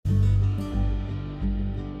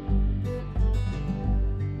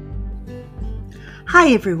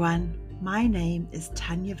Hi everyone, my name is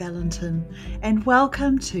Tanya Valentin and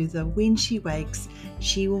welcome to the When She Wakes,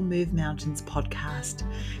 She Will Move Mountains podcast,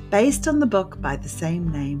 based on the book by the same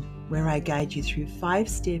name, where I guide you through 5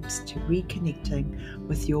 steps to reconnecting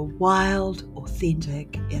with your wild,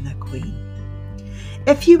 authentic inner queen.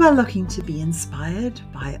 If you are looking to be inspired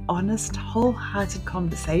by honest, wholehearted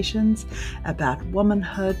conversations about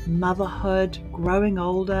womanhood, motherhood, growing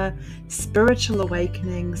older, spiritual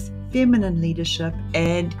awakenings, feminine leadership,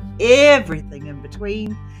 and everything in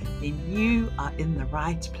between, then you are in the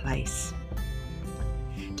right place.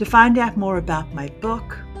 To find out more about my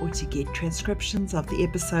book or to get transcriptions of the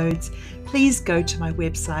episodes, please go to my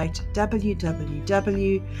website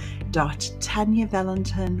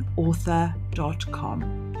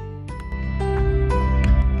www.tanyavalentinauthor.com.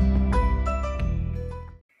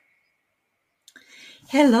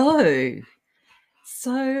 Hello.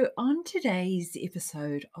 So on today's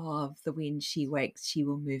episode of the When She Wakes, She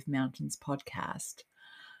Will Move Mountains podcast,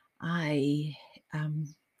 I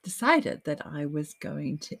decided that I was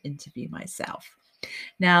going to interview myself.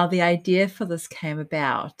 Now, the idea for this came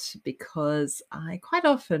about because I quite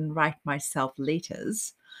often write myself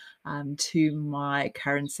letters to my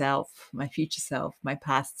current self, my future self, my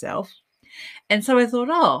past self. And so I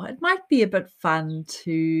thought, it might be a bit fun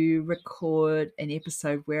to record an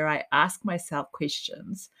episode where I ask myself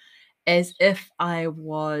questions as if I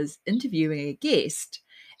was interviewing a guest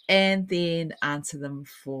and then answer them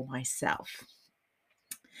for myself.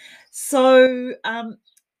 So,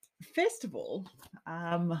 first of all,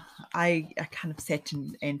 I kind of sat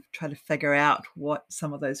and tried to figure out what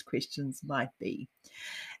some of those questions might be.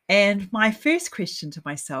 And my first question to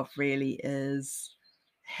myself really is,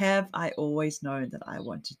 have I always known that I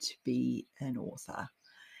wanted to be an author?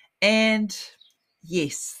 And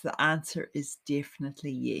yes, the answer is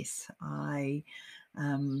definitely yes. I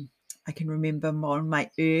can remember one of my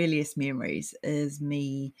earliest memories is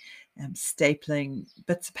me stapling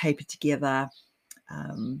bits of paper together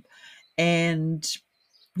and,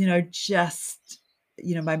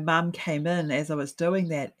 my mum came in as I was doing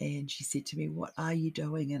that and she said to me, "What are you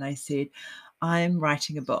doing?" And I said, "I'm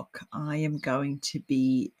writing a book. I am going to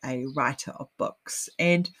be a writer of books."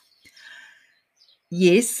 And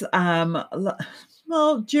yes,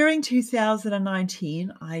 during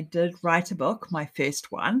 2019, I did write a book, my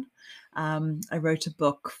first one. I wrote a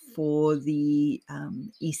book for the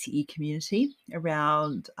ECE community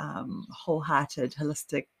around wholehearted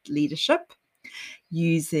holistic leadership,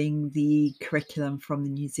 using the curriculum from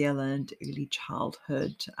the New Zealand early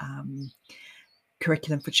childhood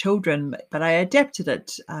curriculum for children, but I adapted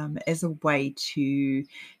it as a way to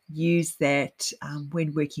use that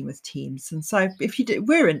when working with teams. And so if you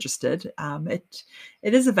were interested, it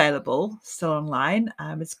is available still online.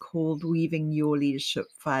 It's called Weaving Your Leadership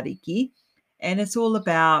Whāriki, and it's all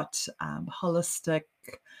about holistic,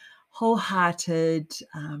 wholehearted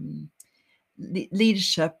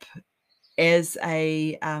leadership as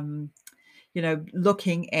a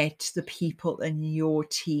looking at the people in your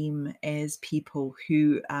team as people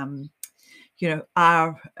who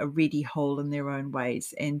are already whole in their own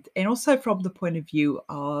ways, and also from the point of view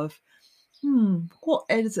of what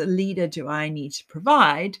as a leader do I need to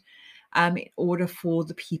provide in order for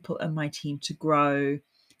the people in my team to grow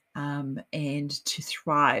and to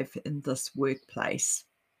thrive in this workplace.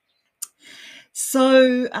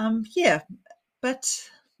 So but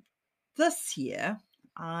this year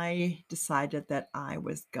I decided that I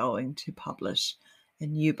was going to publish a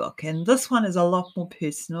new book, and this one is a lot more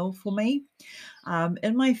personal for me.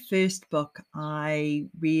 In my first book, I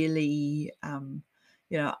really,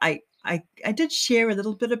 I did share a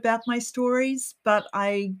little bit about my stories, but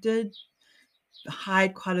I did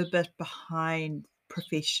hide quite a bit behind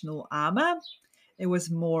professional armor. It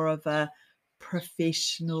was more of a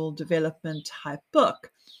professional development type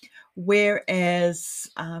book. Whereas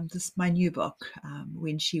my new book,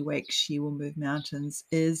 When She Wakes, She Will Move Mountains,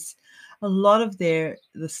 is a lot of the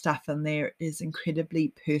stuff in there is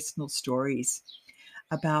incredibly personal stories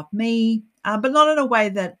about me, but not in a way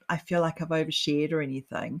that I feel like I've overshared or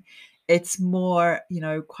anything. It's more,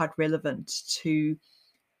 quite relevant to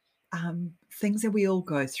things that we all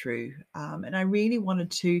go through. And I really wanted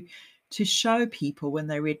to show people when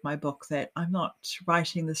they read my book that I'm not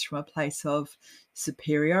writing this from a place of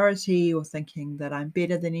superiority or thinking that I'm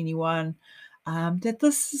better than anyone. That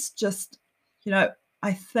this is just,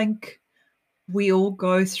 I think we all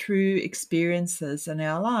go through experiences in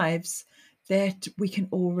our lives that we can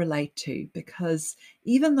all relate to, because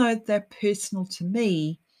even though they're personal to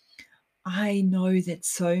me, I know that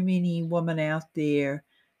so many women out there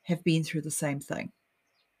have been through the same thing,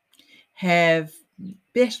 have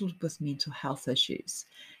battled with mental health issues,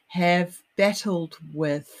 have battled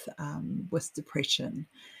with depression,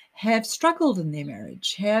 have struggled in their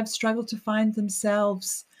marriage, have struggled to find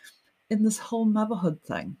themselves in this whole motherhood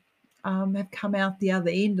thing, have come out the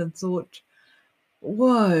other end and thought,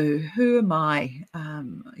 whoa, who am I?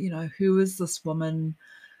 Who is this woman?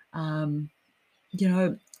 Um, you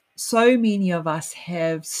know, so many of us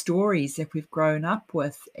have stories that we've grown up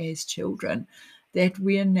with as children that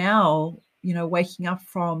we are now, waking up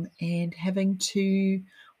from and having to,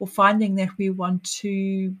 or finding that we want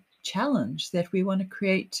to challenge, that we want to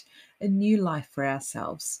create a new life for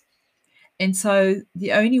ourselves. And so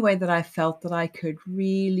the only way that I felt that I could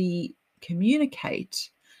really communicate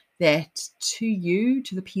that to you,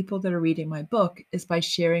 to the people that are reading my book, is by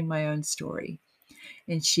sharing my own story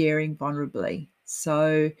and sharing vulnerably.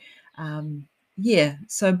 So,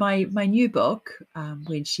 so my new book,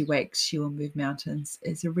 When She Wakes, She Will Move Mountains,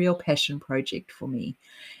 is a real passion project for me.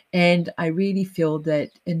 And I really feel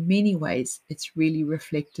that in many ways, it's really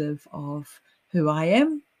reflective of who I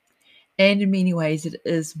am. And in many ways, it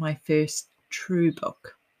is my first true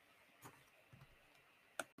book.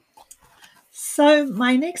 So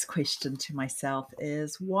my next question to myself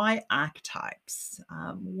is, why archetypes?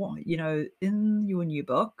 In your new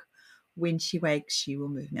book, When She Wakes, She Will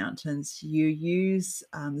Move Mountains, you use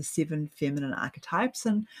the 7 feminine archetypes.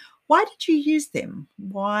 And why did you use them?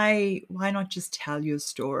 Why not just tell your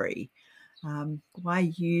story? Why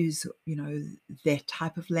use, that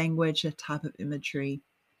type of language, that type of imagery?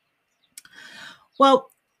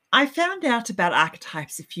 Well, I found out about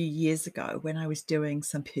archetypes a few years ago when I was doing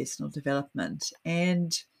some personal development.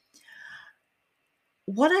 And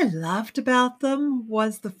what I loved about them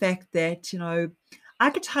was the fact that,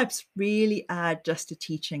 archetypes really are just a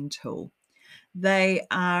teaching tool. They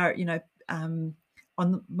are, on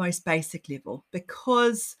the most basic level,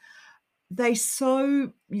 because they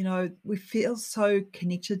so, we feel so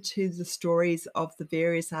connected to the stories of the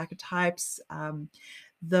various archetypes,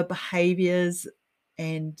 the behaviors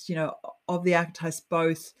and, of the archetypes,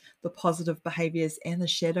 both the positive behaviors and the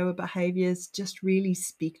shadow behaviors just really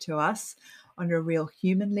speak to us on a real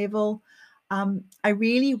human level. I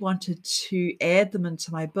really wanted to add them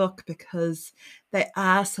into my book because they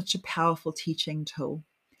are such a powerful teaching tool.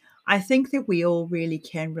 I think that we all really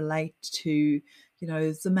can relate to,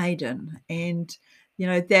 the maiden and,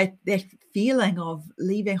 that feeling of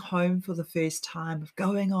leaving home for the first time, of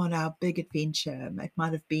going on our big adventure. It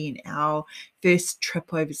might have been our first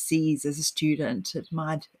trip overseas as a student. It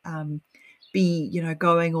might be,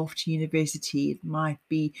 going off to university. It might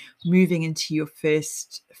be moving into your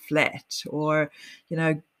first flat, or,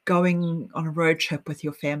 going on a road trip with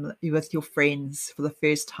your family, with your friends for the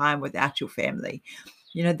first time without your family.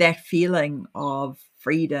 That feeling of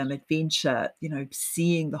freedom, adventure,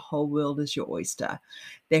 seeing the whole world as your oyster,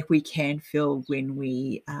 that we can feel when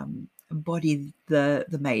we embody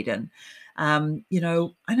the maiden. And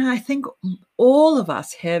I think all of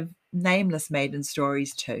us have nameless maiden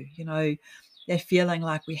stories too. That feeling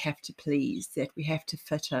like we have to please, that we have to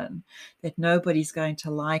fit in, that nobody's going to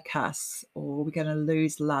like us, or we're going to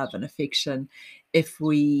lose love and affection if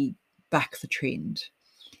we buck the trend.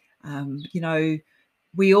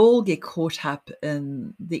 We all get caught up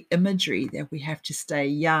in the imagery that we have to stay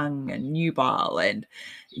young and nubile, and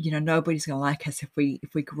nobody's going to like us if we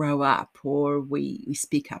grow up, or we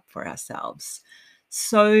speak up for ourselves.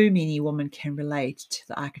 So many women can relate to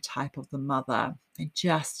the archetype of the mother, and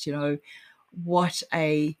just what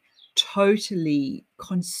a totally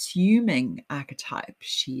consuming archetype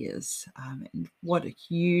she is, and what a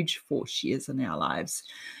huge force she is in our lives.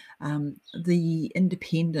 The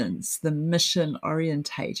independence, the mission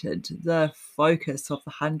orientated, the focus of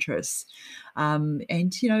the huntress, and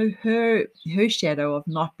her shadow of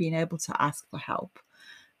not being able to ask for help.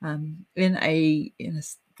 In a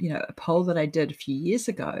poll that I did a few years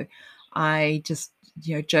ago, I just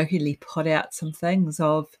jokingly put out some things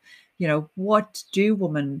of what do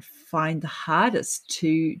women find the hardest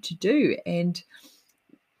to do, and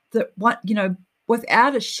that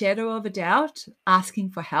without a shadow of a doubt, asking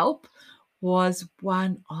for help was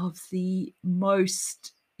one of the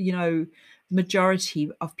most,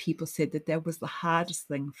 majority of people said that was the hardest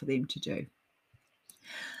thing for them to do.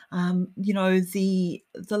 The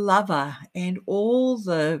lover and all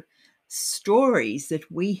the stories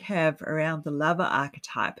that we have around the lover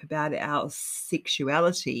archetype, about our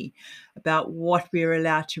sexuality, about what we're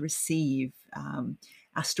allowed to receive,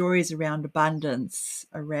 our stories around abundance,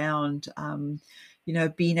 around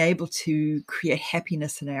being able to create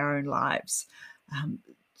happiness in our own lives.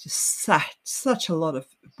 Just such a lot of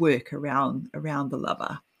work around the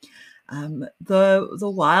lover.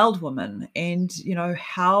 the wild woman, and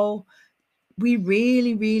how we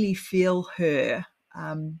really, really feel her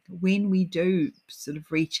when we do sort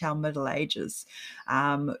of reach our middle ages,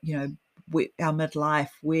 our midlife,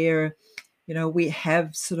 where we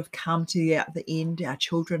have sort of come to the end. Our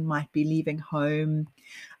children might be leaving home,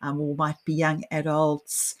 or might be young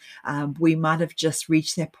adults. We might have just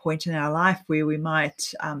reached that point in our life where we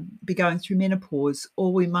might be going through menopause,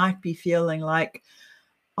 or we might be feeling like,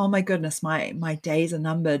 oh my goodness, my days are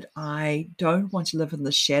numbered. I don't want to live in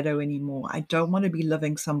the shadow anymore. I don't want to be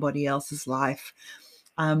living somebody else's life.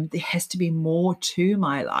 There has to be more to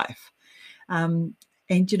my life. And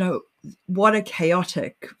what a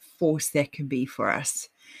chaotic force that can be for us.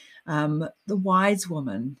 The wise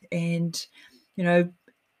woman, and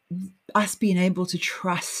us being able to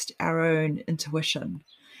trust our own intuition,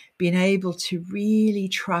 being able to really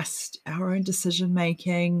trust our own decision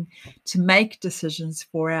making, to make decisions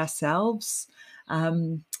for ourselves,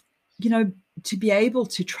 to be able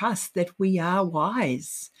to trust that we are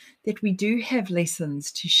wise, that we do have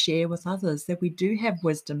lessons to share with others, that we do have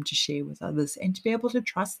wisdom to share with others, and to be able to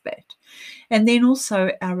trust that. And then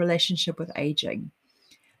also our relationship with aging.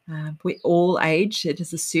 We all age. It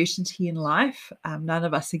is a certainty in life. None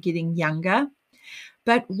of us are getting younger.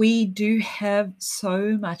 But we do have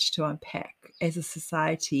so much to unpack as a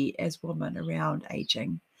society, as women, around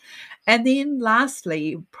aging. And then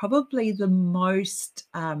lastly, probably the most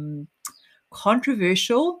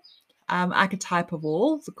controversial archetype of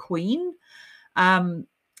all, the queen.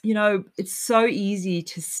 It's so easy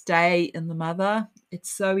to stay in the mother. It's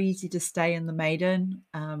so easy to stay in the maiden.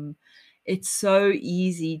 It's so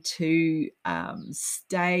easy to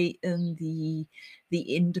stay in the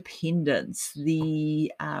independence,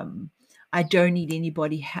 the I don't need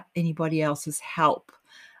anybody else's help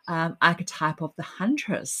archetype of the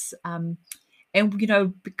huntress. And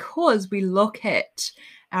because we look at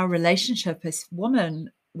our relationship as women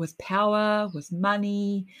with power, with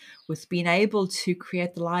money, with being able to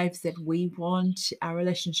create the lives that we want, our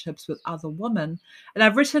relationships with other women. And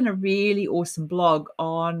I've written a really awesome blog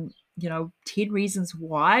on 10 reasons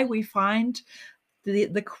why we find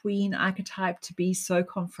the queen archetype to be so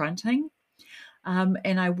confronting.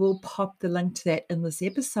 And I will pop the link to that in this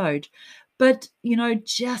episode. But,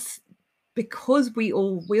 just because we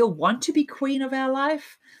all want to be queen of our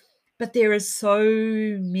life, but there are so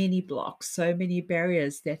many blocks, so many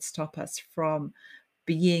barriers that stop us from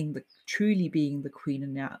truly being the queen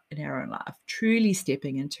in our own life, truly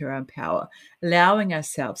stepping into our own power, allowing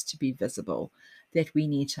ourselves to be visible, that we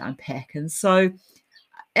need to unpack. And so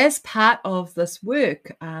as part of this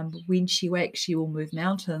work, When She Wakes, She Will Move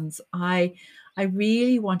Mountains, I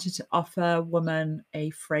really wanted to offer women a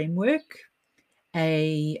framework,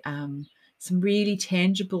 some really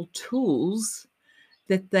tangible tools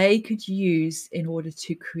that they could use in order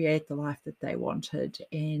to create the life that they wanted.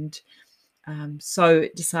 And so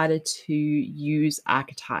decided to use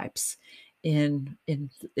archetypes in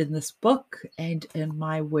this book and in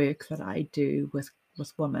my work that I do with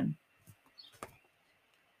women.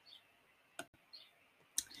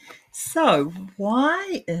 So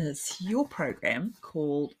why is your program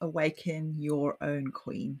called Awaken Your Own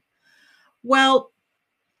Queen? Well,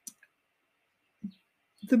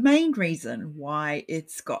 the main reason why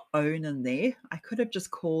it's got own in there, I could have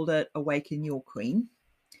just called it Awaken Your Queen.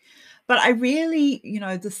 But I really,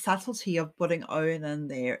 the subtlety of putting own in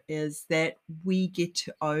there is that we get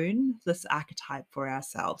to own this archetype for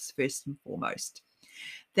ourselves, first and foremost.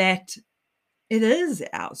 That it is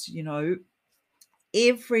ours,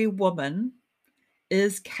 every woman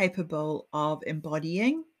is capable of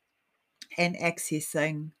embodying and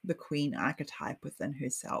accessing the queen archetype within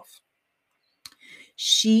herself.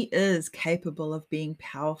 She is capable of being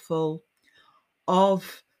powerful,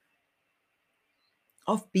 of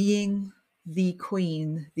being the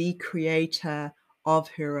queen, the creator of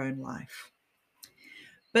her own life.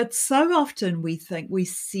 But so often we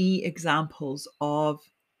see examples of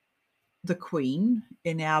the queen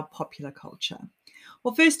in our popular culture.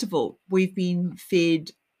 Well, first of all, we've been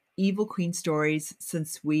fed evil queen stories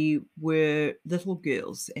since we were little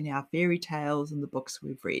girls in our fairy tales and the books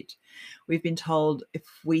we've read. We've been told if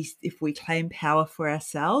we claim power for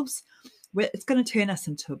ourselves, it's going to turn us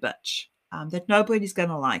into a bitch. That nobody's going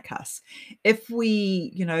to like us. If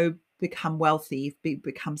we, become wealthy,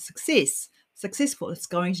 become successful, it's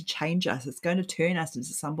going to change us. It's going to turn us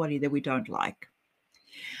into somebody that we don't like.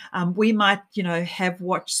 We might, have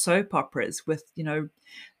watched soap operas with,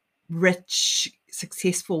 rich,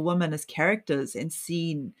 successful women as characters and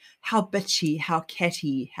seen how bitchy, how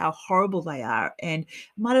catty, how horrible they are. And it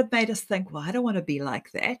might have made us think, well, I don't want to be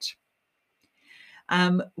like that.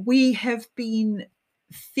 We have been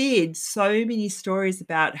fed so many stories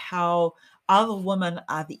about how other women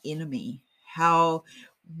are the enemy, how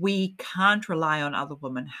we can't rely on other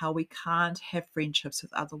women, how we can't have friendships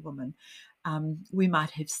with other women. We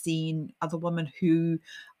might have seen other women who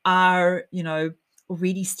are,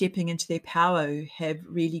 already stepping into their power, who have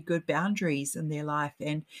really good boundaries in their life.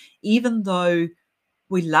 And even though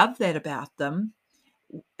we love that about them,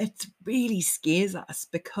 it really scares us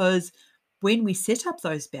because when we set up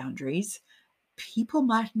those boundaries, people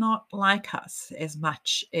might not like us as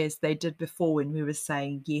much as they did before when we were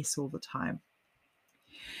saying yes all the time.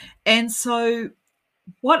 And so,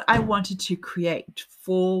 what I wanted to create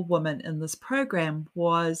for women in this program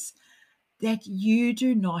was that you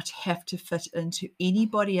do not have to fit into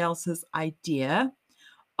anybody else's idea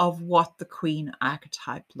of what the queen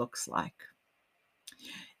archetype looks like.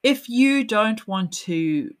 If you don't want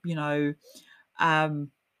to,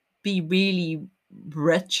 be really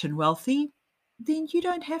rich and wealthy, then you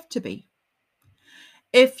don't have to be.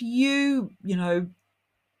 If you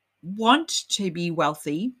want to be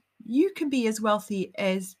wealthy, you can be as wealthy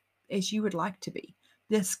as you would like to be.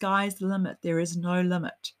 The sky's the limit. There is no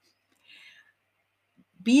limit.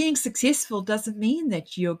 Being successful doesn't mean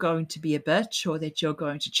that you're going to be a bitch or that you're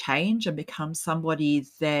going to change and become somebody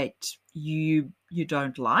that you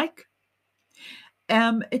don't like.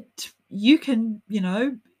 You can,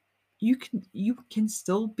 you can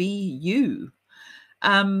still be you.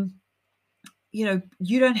 You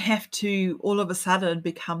don't have to all of a sudden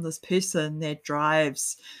become this person that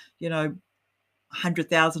drives,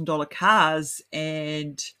 $100,000 cars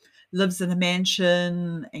and lives in a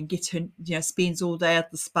mansion and spends all day at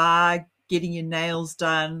the spa getting your nails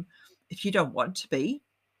done. If you don't want to be,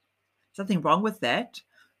 there's nothing wrong with that.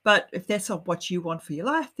 But if that's not what you want for your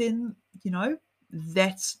life, then,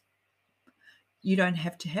 that's you don't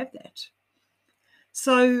have to have that.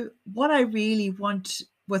 So what I really want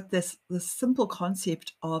with this simple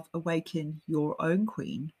concept of awaken your own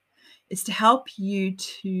queen is to help you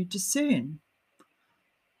to discern,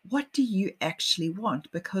 what do you actually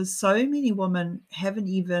want? Because so many women haven't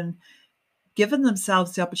even given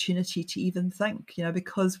themselves the opportunity to even think,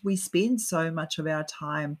 because we spend so much of our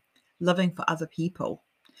time living for other people,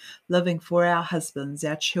 living for our husbands,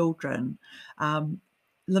 our children,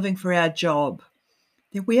 living for our job,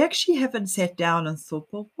 that we actually haven't sat down and thought,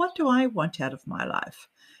 well, what do I want out of my life?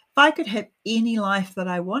 If I could have any life that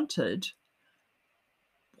I wanted,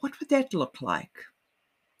 what would that look like?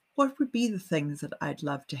 What would be the things that I'd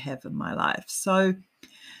love to have in my life? So,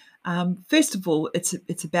 first of all,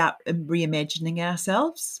 it's about reimagining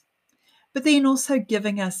ourselves, but then also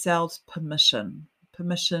giving ourselves permission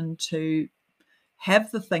to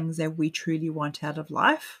have the things that we truly want out of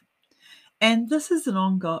life. And this is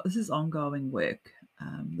ongoing work.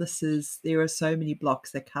 There are so many blocks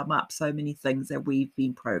that come up, so many things that we've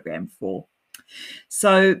been programmed for.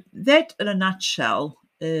 So that, in a nutshell,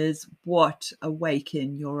 is what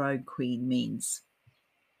awaken your own queen means.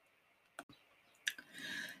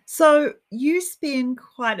 So you spend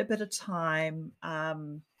quite a bit of time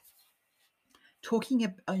talking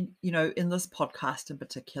about, in this podcast in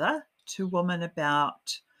particular, to women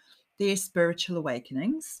about their spiritual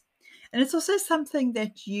awakenings. And it's also something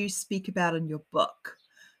that you speak about in your book.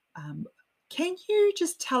 Can you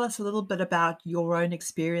just tell us a little bit about your own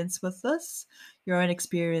experience with this, your own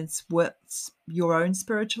experience with your own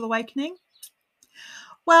spiritual awakening?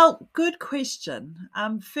 Well, good question.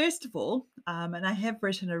 First of all, and I have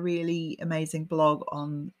written a really amazing blog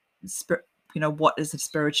on what is a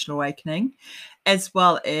spiritual awakening, as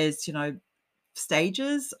well as,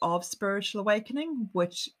 stages of spiritual awakening,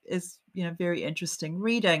 which is, very interesting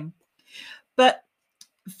reading. But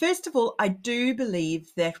first of all, I do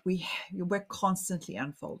believe that we're constantly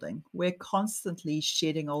unfolding. We're constantly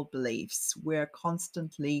shedding old beliefs. We're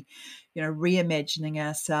constantly, reimagining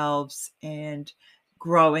ourselves and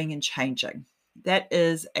growing and changing. That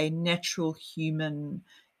is a natural human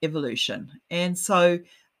evolution. And so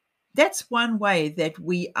that's one way that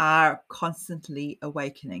we are constantly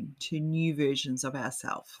awakening to new versions of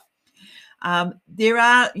ourselves. There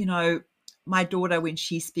are, my daughter, when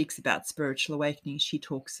she speaks about spiritual awakening, she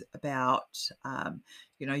talks about,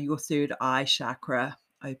 your third eye chakra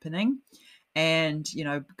opening. And,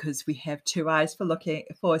 because we have two eyes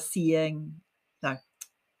for seeing, no,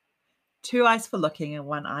 two eyes for looking and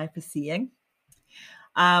one eye for seeing.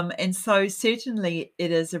 And so certainly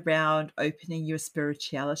it is around opening your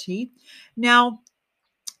spirituality. Now,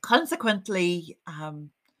 consequently,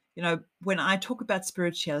 when I talk about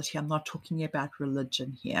spirituality, I'm not talking about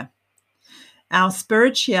religion here. Our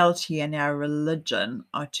spirituality and our religion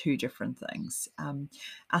are two different things.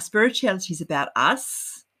 Our spirituality is about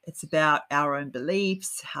us. It's about our own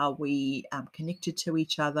beliefs, how we connected to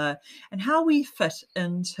each other, and how we fit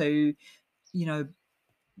into, you know,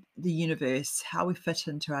 the universe, how we fit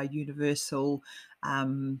into our universal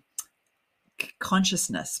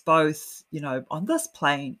consciousness, both, you know, on this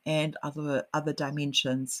plane and other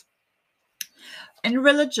dimensions. And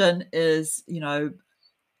religion is, you know,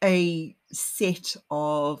 a set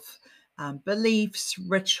of beliefs,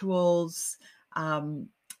 rituals,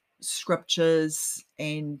 scriptures,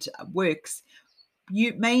 and works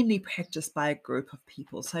mainly practiced by a group of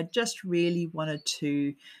people. So I just really wanted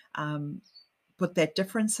to put that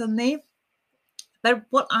difference in there. But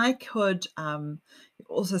what I could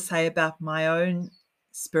also say about my own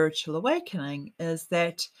spiritual awakening is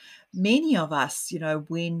that many of us, you know,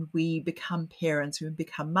 when we become parents, when we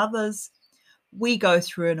become mothers, we go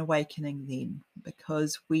through an awakening then,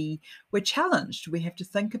 because we're challenged. We have to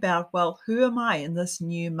think about, well, who am I in this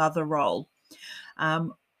new mother role?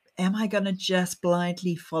 Am I going to just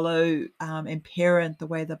blindly follow and parent the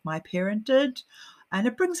way that my parent did? And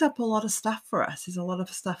it brings up a lot of stuff for us. There's a lot of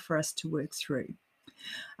stuff for us to work through.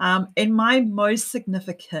 And my most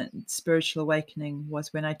significant spiritual awakening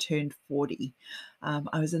was when I turned 40.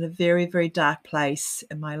 I was in a very, very dark place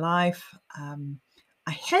in my life.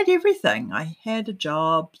 I had everything. I had a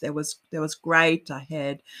job that was great. I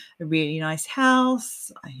had a really nice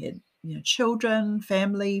house. I had, you know, children,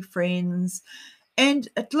 family, friends, and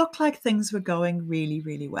it looked like things were going really,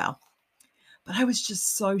 really well. But I was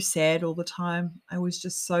just so sad all the time. I was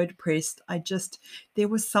just so depressed. There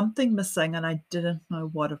was something missing and I didn't know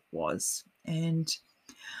what it was. And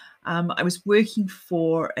I was working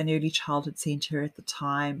for an early childhood centre at the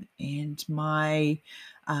time, and my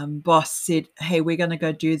boss said, "Hey, we're going to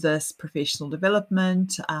go do this professional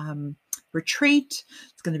development retreat.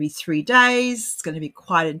 It's going to be 3 days. It's going to be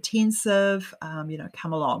quite intensive. You know,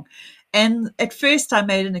 come along." And at first, I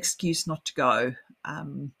made an excuse not to go.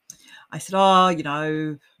 I said, "Oh, you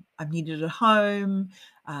know, I'm needed at home.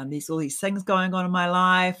 There's all these things going on in my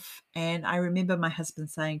life." And I remember my husband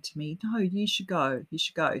saying to me, "No, you should go. You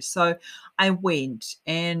should go." So I went.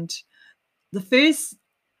 And the first,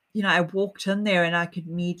 you know, I walked in there and I could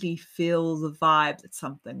immediately feel the vibe that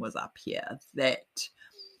something was up here, that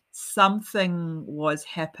something was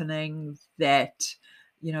happening, that,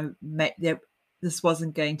 you know, that this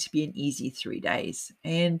wasn't going to be an easy 3 days.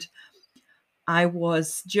 And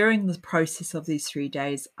during the process of these 3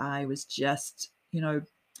 days, I was just, you know,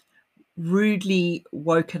 rudely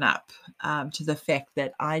woken up to the fact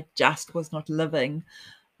that I just was not living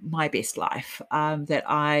my best life, that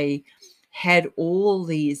I had all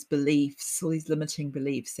these beliefs, all these limiting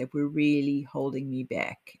beliefs that were really holding me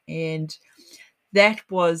back. And that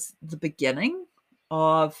was the beginning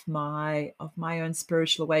of my own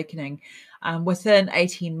spiritual awakening. Within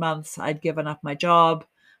 18 months, I'd given up my job,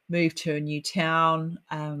 moved to a new town,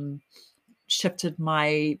 shifted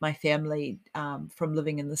my family from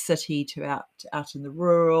living in the city to out in the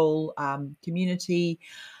rural community.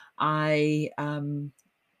 I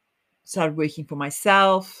started working for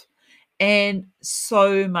myself, and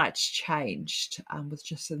so much changed with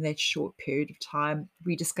just in that short period of time.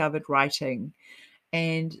 Rediscovered writing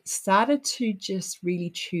and started to just really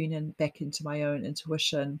tune in back into my own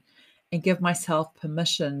intuition and give myself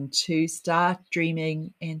permission to start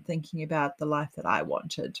dreaming and thinking about the life that I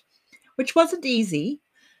wanted, which wasn't easy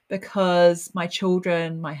because my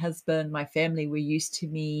children, my husband, my family were used to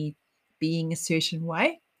me being a certain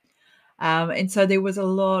way. And so there was a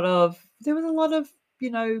lot of,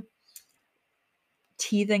 you know,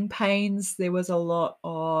 teething pains. There was a lot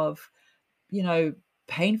of, you know,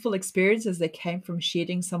 painful experiences that came from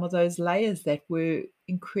shedding some of those layers that were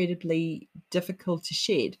incredibly difficult to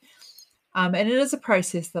shed. And it is a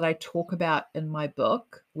process that I talk about in my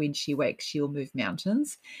book, When She Wakes, She'll Move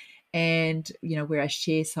Mountains. And, you know, where I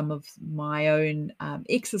share some of my own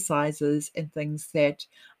exercises and things that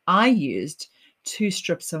I used to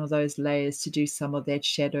strip some of those layers, to do some of that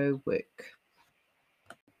shadow work.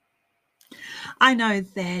 I know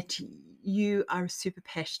that you are super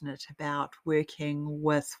passionate about working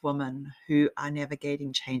with women who are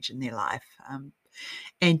navigating change in their life.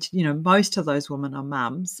 And, you know, most of those women are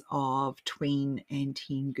mums of tween and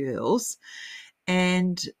teen girls.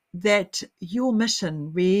 And that your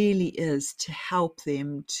mission really is to help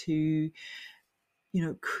them to, you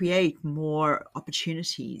know, create more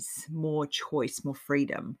opportunities, more choice, more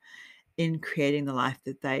freedom in creating the life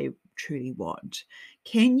that they truly want.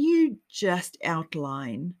 Can you just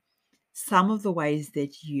outline some of the ways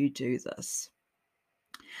that you do this?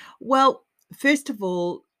 Well, first of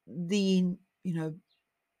all, the you know,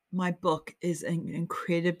 my book is an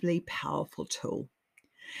incredibly powerful tool.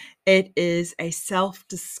 It is a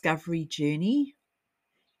self-discovery journey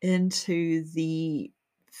into the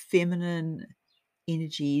feminine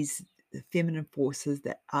energies, the feminine forces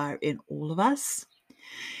that are in all of us.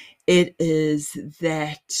 It is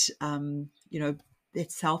that,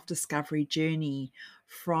 that self-discovery journey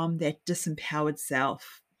from that disempowered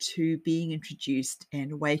self to being introduced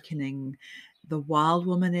and awakening the wild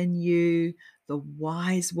woman in you, the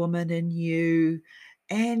wise woman in you,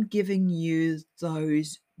 and giving you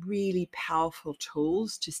those really powerful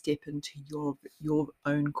tools to step into your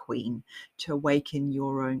own queen, to awaken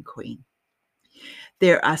your own queen.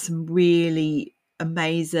 There are some really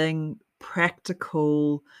amazing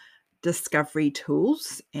practical discovery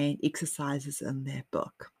tools and exercises in their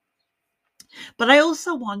book. But I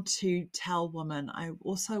also want to tell women, I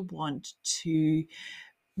also want to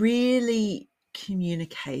really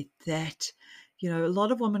communicate that, a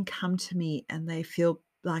lot of women come to me and they feel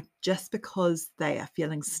like just because they are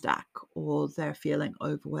feeling stuck or they're feeling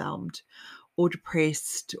overwhelmed or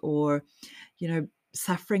depressed or,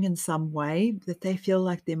 suffering in some way, that they feel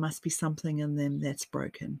like there must be something in them that's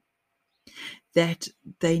broken, that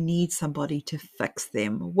they need somebody to fix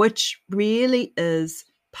them, which really is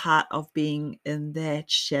part of being in that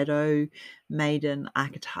shadow maiden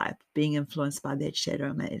archetype, being influenced by that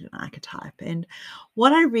shadow maiden archetype. And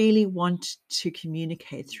what I really want to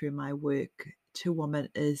communicate through my work to women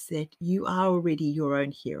is that you are already your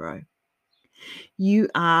own hero. You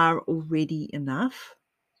are already enough.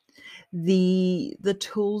 The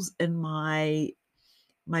tools in my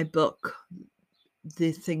book,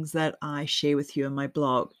 the things that I share with you in my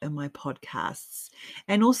blog, in my podcasts,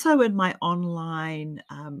 and also in my online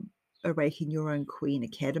Awaken Your Own Queen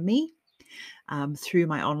Academy, through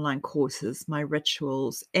my online courses, my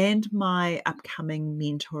rituals, and my upcoming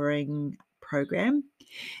mentoring program,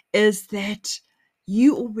 is that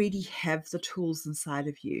you already have the tools inside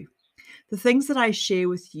of you. The things that I share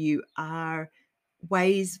with you are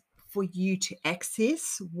ways for you to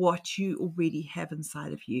access what you already have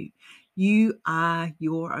inside of you. You are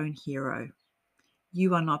your own hero.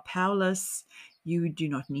 You are not powerless. You do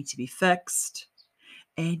not need to be fixed.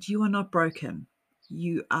 And you are not broken.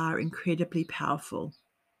 You are incredibly powerful.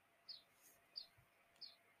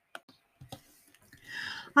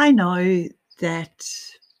 I know that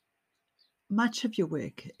much of your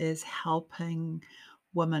work is helping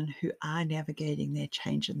women who are navigating their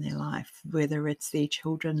change in their life, whether it's their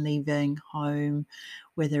children leaving home,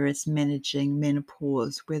 whether it's managing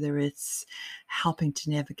menopause, whether it's helping to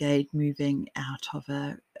navigate moving out of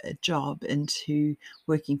a job into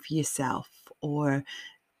working for yourself, or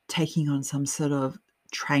taking on some sort of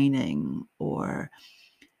training, or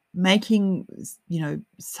making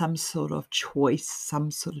some sort of choice,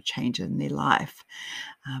 some sort of change in their life.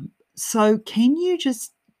 So can you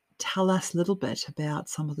just tell us a little bit about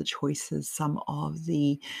some of the choices, some of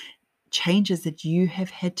the changes that you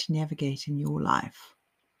have had to navigate in your life?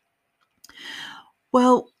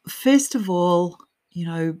 Well, first of all,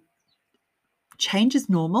 change is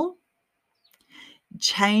normal.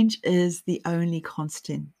 Change is the only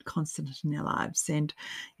constant in our lives. And,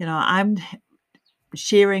 I'm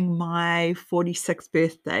sharing my 46th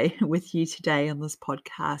birthday with you today on this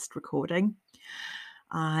podcast recording.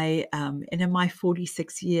 And in my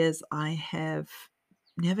 46 years, I have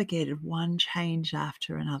navigated one change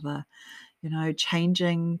after another,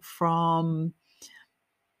 changing from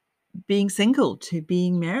being single to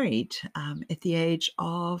being married at the age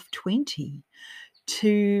of 20,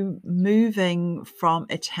 to moving from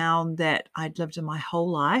a town that I'd lived in my whole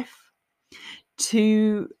life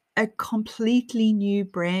to a completely new,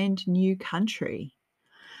 brand new country.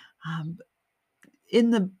 In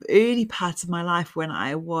the early parts of my life, when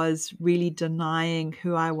I was really denying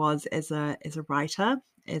who I was as a writer,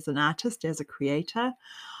 as an artist, as a creator,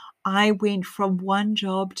 I went from one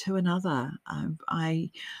job to another. I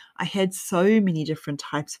had so many different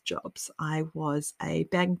types of jobs. I was a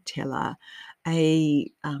bank teller, a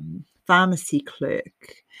pharmacy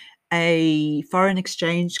clerk, a foreign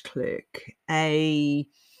exchange clerk, a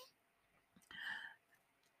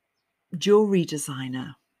jewelry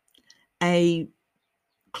designer, a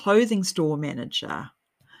clothing store manager,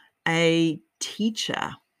 a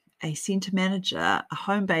teacher, a centre manager, a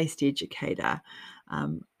home-based educator,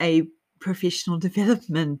 a professional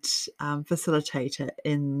development facilitator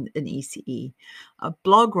in ECE, a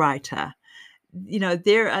blog writer.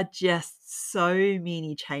 There are just so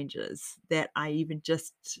many changes that I even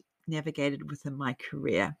just navigated within my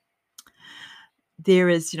career. There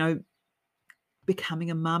is, becoming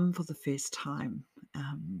a mum for the first time.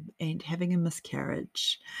 and having a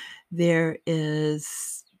miscarriage. There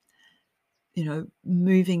is,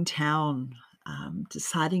 moving town,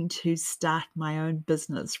 deciding to start my own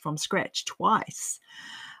business from scratch twice,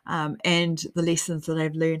 and the lessons that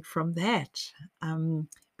I've learned from that.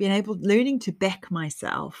 Learning to back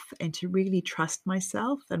myself and to really trust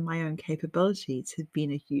myself and my own capabilities have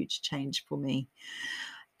been a huge change for me.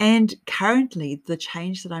 And currently, the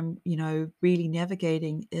change that I'm, really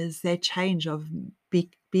navigating is that change of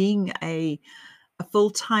being a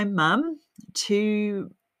full-time mum to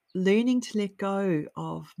learning to let go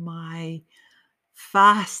of my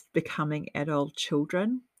fast becoming adult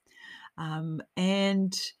children,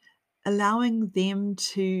 and allowing them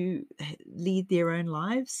to lead their own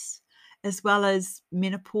lives, as well as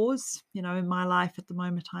menopause. In my life at the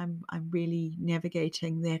moment, I'm really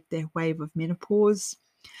navigating that wave of menopause,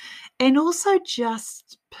 and also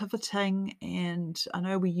just pivoting. And I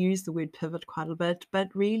know we use the word pivot quite a bit,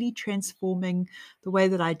 but really transforming the way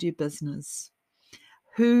that I do business.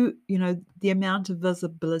 The amount of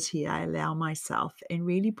visibility I allow myself, and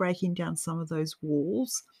really breaking down some of those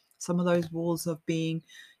walls of being,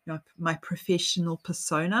 my professional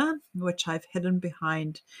persona, which I've hidden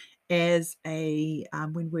behind as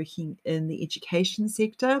when working in the education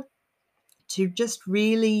sector, to just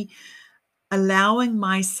really allowing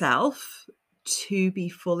myself to be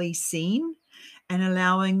fully seen, and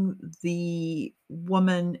allowing the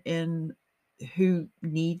women who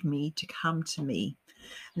need me to come to me.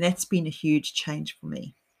 And that's been a huge change for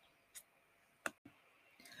me.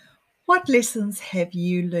 What lessons have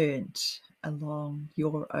you learned along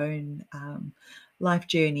your own life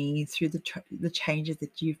journey through the changes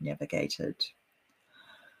that you've navigated?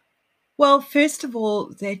 Well, first of all,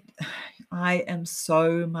 that I am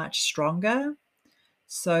so much stronger,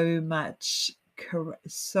 so much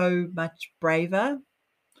braver,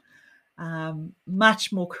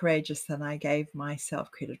 much more courageous than I gave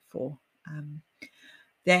myself credit for.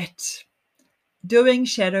 That doing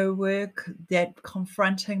shadow work, that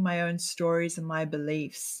confronting my own stories and my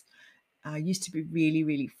beliefs. I used to be really,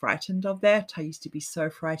 really frightened of that. I used to be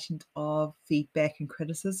so frightened of feedback and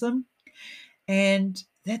criticism. And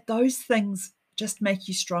that those things just make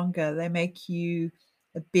you stronger. They make you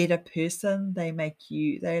a better person. They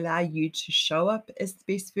allow you to show up as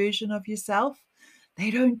the best version of yourself.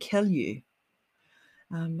 They don't kill you.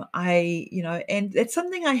 And it's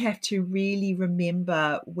something I have to really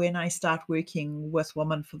remember when I start working with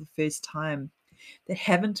women for the first time that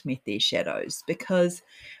haven't met their shadows, because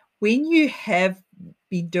when you have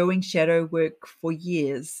been doing shadow work for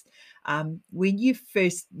years, when you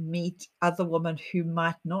first meet other women who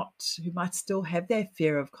might still have that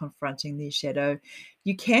fear of confronting their shadow,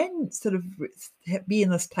 you can sort of be in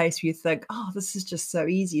this place where you think, oh, this is just so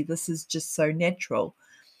easy. This is just so natural.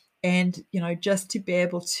 And, just to be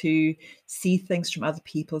able to see things from other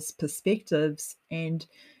people's perspectives, and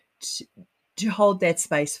to hold that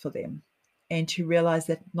space for them, and to realize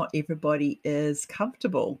that not everybody is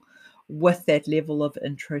comfortable with that level of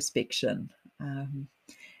introspection, and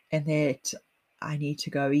that I need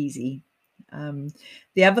to go easy.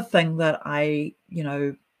 The other thing that I,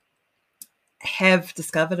 have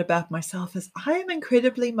discovered about myself is I am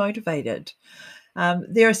incredibly motivated.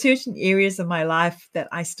 There are certain areas of my life that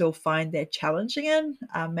I still find that challenging in,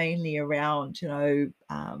 mainly around,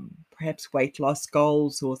 perhaps weight loss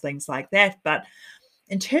goals or things like that. But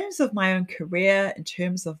in terms of my own career, in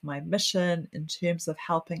terms of my mission, in terms of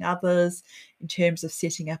helping others, in terms of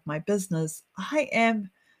setting up my business, I am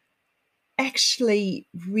actually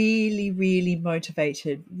really, really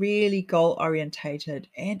motivated, really goal orientated,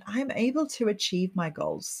 and I'm able to achieve my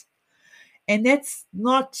goals. And that's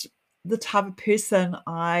not the type of person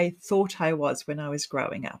I thought I was when I was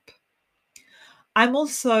growing up. I'm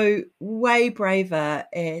also way braver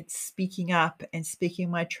at speaking up and speaking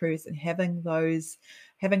my truth and having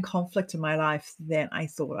conflict in my life than I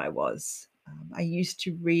thought I was. I used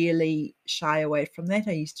to really shy away from that.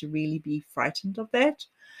 I used to really be frightened of that.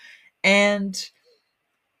 And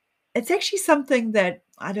it's actually something that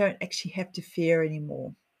I don't actually have to fear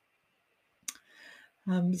anymore.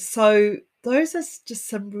 So those are just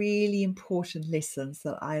some really important lessons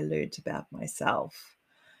that I learned about myself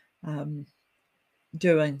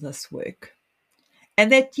doing this work.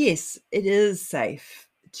 And that, yes, it is safe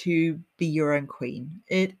to be your own queen.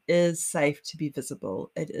 It is safe to be visible.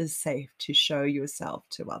 It is safe to show yourself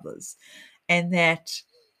to others. And that,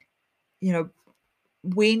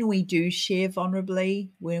 when we do share vulnerably,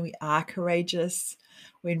 when we are courageous,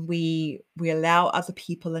 when we allow other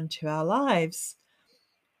people into our lives,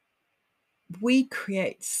 we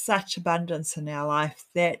create such abundance in our life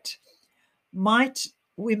that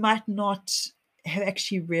we might not have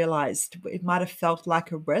actually realized it might have felt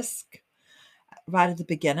like a risk right at the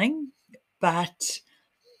beginning, but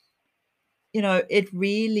it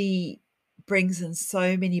really brings in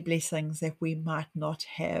so many blessings that we might not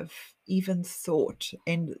have even thought.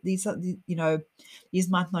 And these these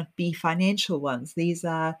might not be financial ones. These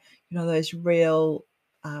are, those real,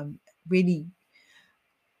 really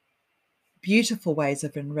beautiful ways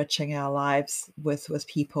of enriching our lives with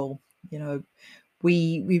people.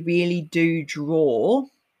 We really do draw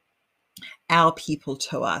our people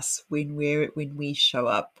to us when we show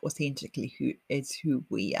up authentically who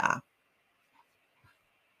we are.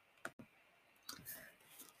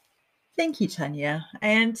 Thank you, Tanya.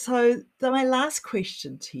 And so my last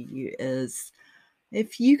question to you is,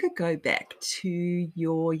 if you could go back to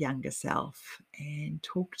your younger self and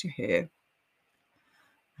talk to her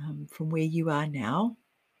from where you are now,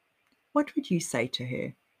 what would you say to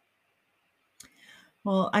her?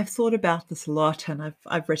 Well, I've thought about this a lot, and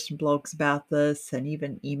I've written blogs about this and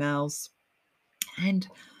even emails. And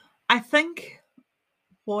I think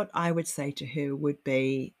what I would say to her would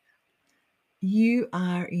be, you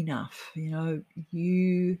are enough. You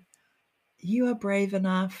are brave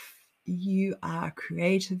enough. You are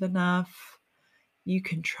creative enough. You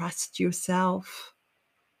can trust yourself.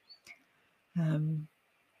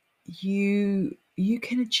 You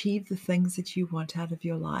can achieve the things that you want out of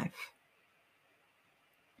your life.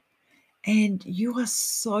 And you are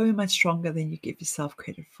so much stronger than you give yourself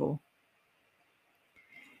credit for.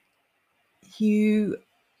 You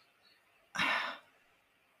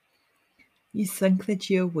think that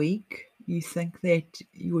you're weak. You think that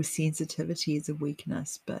your sensitivity is a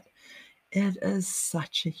weakness, but it is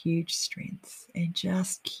such a huge strength. And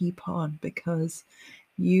just keep on, because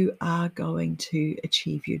you are going to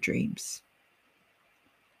achieve your dreams.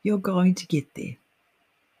 You're going to get there.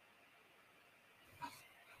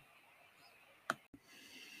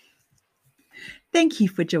 Thank you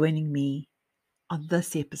for joining me on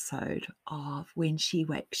this episode of When She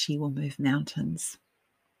Wakes, She Will Move Mountains.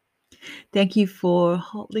 Thank you for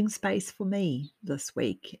holding space for me this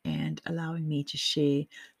week and allowing me to share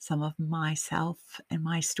some of myself and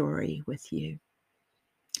my story with you.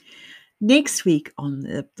 Next week on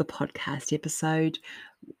the podcast episode,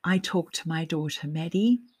 I talk to my daughter,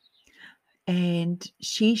 Maddie, and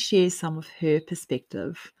she shares some of her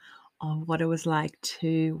perspective on what it was like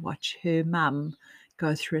to watch her mum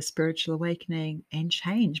go through a spiritual awakening and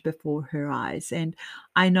change before her eyes. And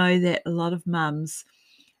I know that a lot of mums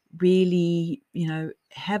really,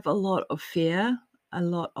 have a lot of fear, a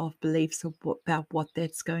lot of beliefs about what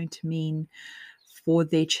that's going to mean for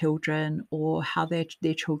their children, or how their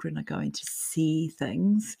children are going to see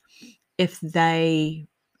things if they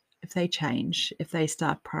change, if they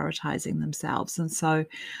start prioritizing themselves. And so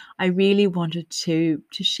I really wanted to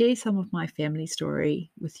share some of my family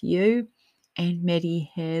story with you, and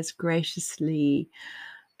Maddie has graciously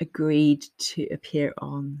agreed to appear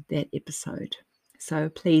on that episode. So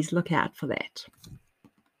please look out for that.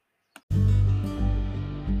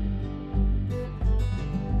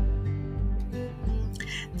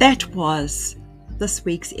 That was this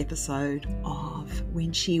week's episode of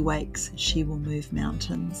When She Wakes, She Will Move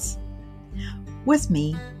Mountains, with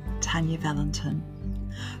me, Tanya Valentin.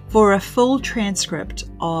 For a full transcript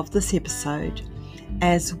of this episode,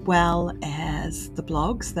 as well as the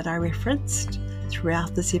blogs that I referenced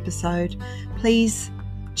throughout this episode, please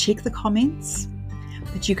check the comments.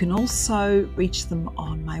 But you can also reach them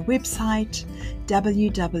on my website,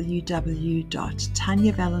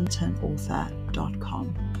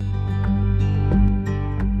 www.tanyavalentinauthor.com.